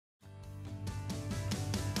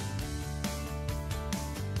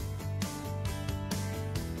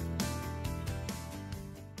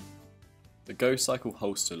The Gocycle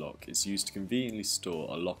holster lock is used to conveniently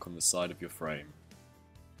store a lock on the side of your frame.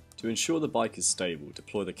 To ensure the bike is stable,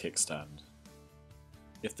 deploy the kickstand.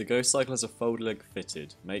 If the Gocycle has a fold leg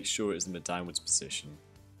fitted, make sure it is in the downwards position.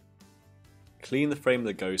 Clean the frame of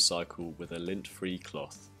the Gocycle with a lint-free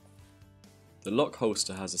cloth. The lock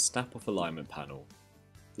holster has a snap-off alignment panel.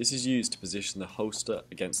 This is used to position the holster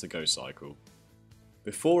against the Gocycle.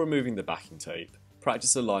 Before removing the backing tape,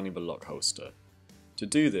 practice aligning the lock holster. To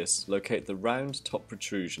do this, locate the round top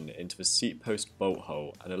protrusion into the seat post bolt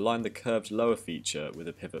hole and align the curved lower feature with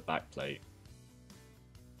a pivot backplate.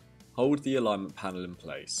 Hold the alignment panel in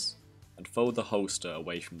place and fold the holster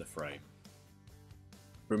away from the frame.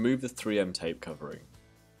 Remove the 3M tape covering.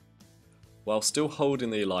 While still holding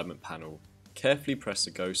the alignment panel, carefully press the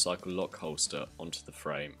Gocycle lock holster onto the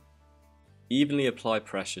frame. Evenly apply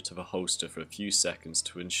pressure to the holster for a few seconds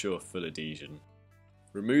to ensure full adhesion.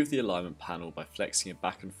 Remove the alignment panel by flexing it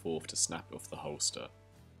back and forth to snap it off the holster.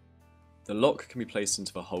 The lock can be placed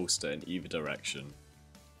into the holster in either direction.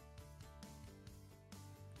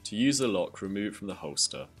 To use the lock, remove it from the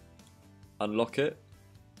holster. Unlock it,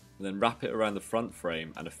 and then wrap it around the front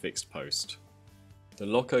frame and a fixed post. The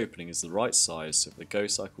lock opening is the right size so that the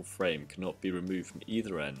Gocycle frame cannot be removed from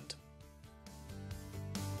either end,